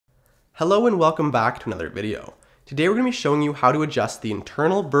Hello and welcome back to another video. Today we're going to be showing you how to adjust the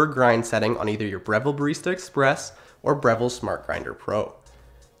internal Burr grind setting on either your Breville Barista Express or Breville Smart Grinder Pro.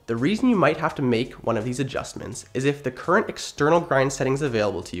 The reason you might have to make one of these adjustments is if the current external grind settings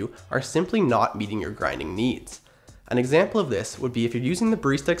available to you are simply not meeting your grinding needs. An example of this would be if you're using the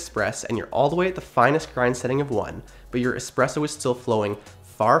Barista Express and you're all the way at the finest grind setting of 1, but your espresso is still flowing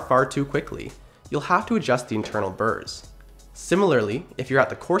far too quickly, you'll have to adjust the internal burrs. Similarly, if you're at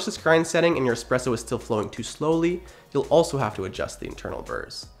the coarsest grind setting and your espresso is still flowing too slowly, you'll also have to adjust the internal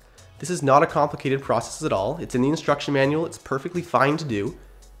burrs. This is not a complicated process at all. It's in the instruction manual, it's perfectly fine to do,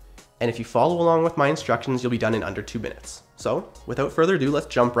 and if you follow along with my instructions, you'll be done in under 2 minutes. So, without further ado, let's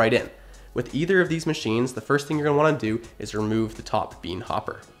jump right in. With either of these machines, the first thing you're going to want to do is remove the top bean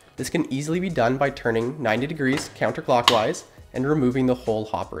hopper. This can easily be done by turning 90 degrees counterclockwise and removing the whole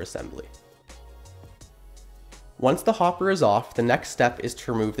hopper assembly. Once the hopper is off, the next step is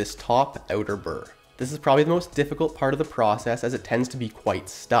to remove this top outer burr. This is probably the most difficult part of the process as it tends to be quite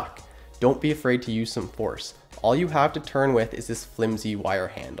stuck. Don't be afraid to use some force. All you have to turn with is this flimsy wire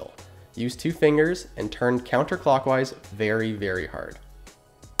handle. Use 2 fingers and turn counterclockwise very hard.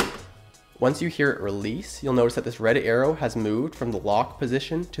 Once you hear it release, you'll notice that this red arrow has moved from the lock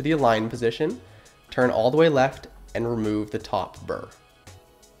position to the align position. Turn all the way left and remove the top burr.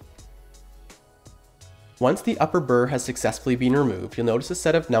 Once the upper burr has successfully been removed, you'll notice a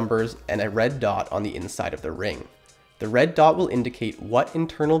set of numbers and a red dot on the inside of the ring. The red dot will indicate what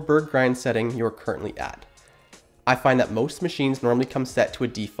internal burr grind setting you're currently at. I find that most machines normally come set to a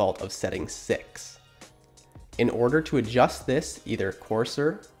default of setting 6. In order to adjust this, either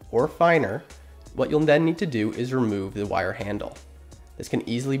coarser or finer, what you'll then need to do is remove the wire handle. This can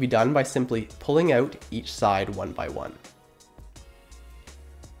easily be done by simply pulling out each side one by one.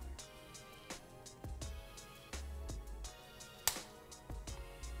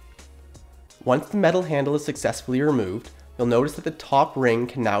 Once the metal handle is successfully removed, you'll notice that the top ring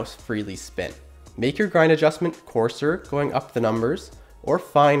can now freely spin. Make your grind adjustment coarser, going up the numbers, or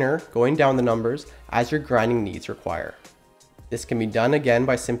finer, going down the numbers, as your grinding needs require. This can be done again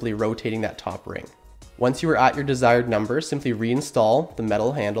by simply rotating that top ring. Once you are at your desired number, simply reinstall the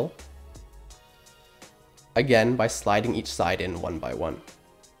metal handle, again by sliding each side in one by one.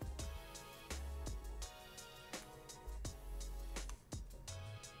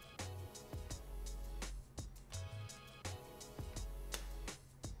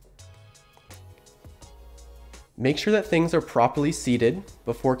 Make sure that things are properly seated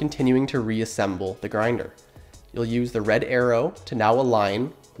before continuing to reassemble the grinder. You'll use the red arrow to now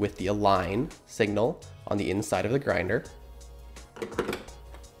align with the align signal on the inside of the grinder.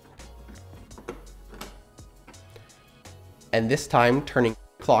 And this time turning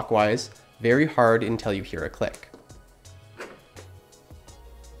clockwise very hard until you hear a click.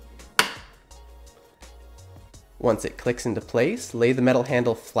 Once it clicks into place, lay the metal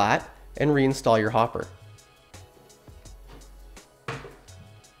handle flat and reinstall your hopper.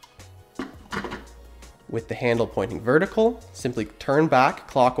 With the handle pointing vertical, simply turn back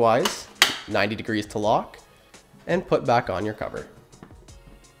clockwise, 90 degrees to lock, and put back on your cover.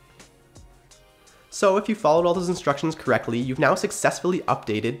 So if you followed all those instructions correctly, you've now successfully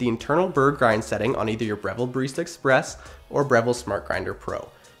updated the internal burr grind setting on either your Breville Barista Express or Breville Smart Grinder Pro.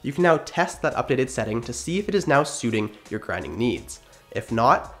 You can now test that updated setting to see if it is now suiting your grinding needs. If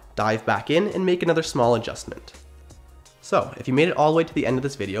not, dive back in and make another small adjustment. So if you made it all the way to the end of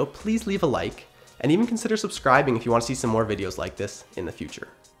this video, please leave a like, and even consider subscribing if you want to see some more videos like this in the future.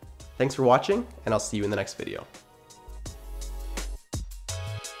 Thanks for watching, and I'll see you in the next video.